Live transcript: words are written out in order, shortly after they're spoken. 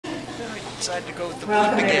decided to go with the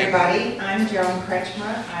Welcome blend again. everybody. I'm Joan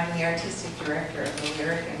Kretschmer. I'm the artistic director of the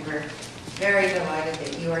Lyric, and we're very delighted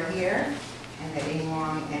that you are here and that Ying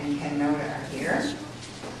Huang and Ken Noda are here.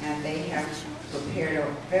 And they have prepared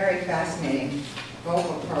a very fascinating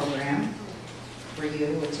vocal program for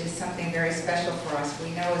you, which is something very special for us. We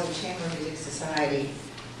know as a chamber music society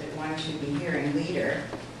that one should be hearing leader,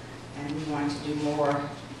 and we want to do more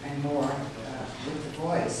and more with the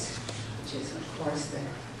voice, which is, of course,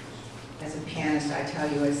 as a pianist, I tell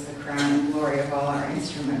you, is the crown and glory of all our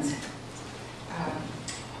instruments.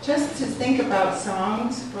 Just to think about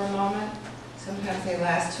songs for a moment. Sometimes they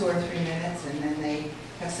last 2 or 3 minutes, and then they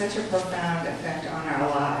have such a profound effect on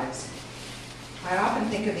our lives. I often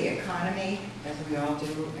think of the economy, as we all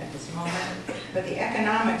do at this moment, but the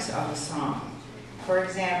economics of a song. For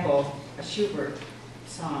example, a Schubert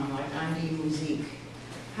song like An die Musik.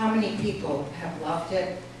 How many people have loved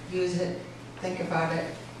it, use it, think about it,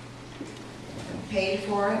 paid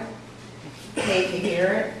for it, paid to hear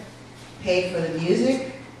it, paid for the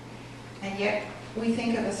music, and yet we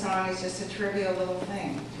think of a song as just a trivial little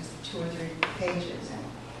thing, just 2 or 3 pages.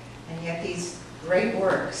 And yet these great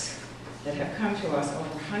works that have come to us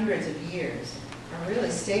over hundreds of years are really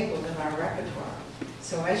staples of our repertoire.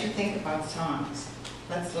 So as you think about songs,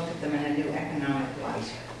 let's look at them in a new economic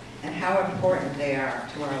light and how important they are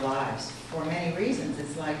to our lives. For many reasons,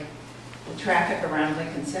 it's like the traffic around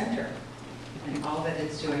Lincoln Center and all that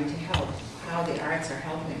it's doing to help, how the arts are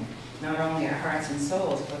helping not only our hearts and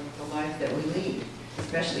souls, but the life that we lead,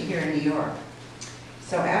 especially here in New York.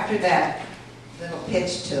 So after that little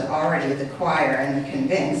pitch to already the choir and the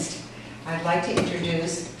convinced, I'd like to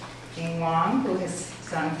introduce Ying Huang, who has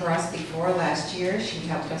sung for us before last year. She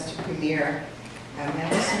helped us to premiere a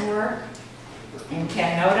Mendelssohn work, and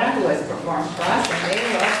Ken Noda, who has performed for us, and they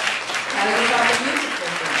will tell you about the music.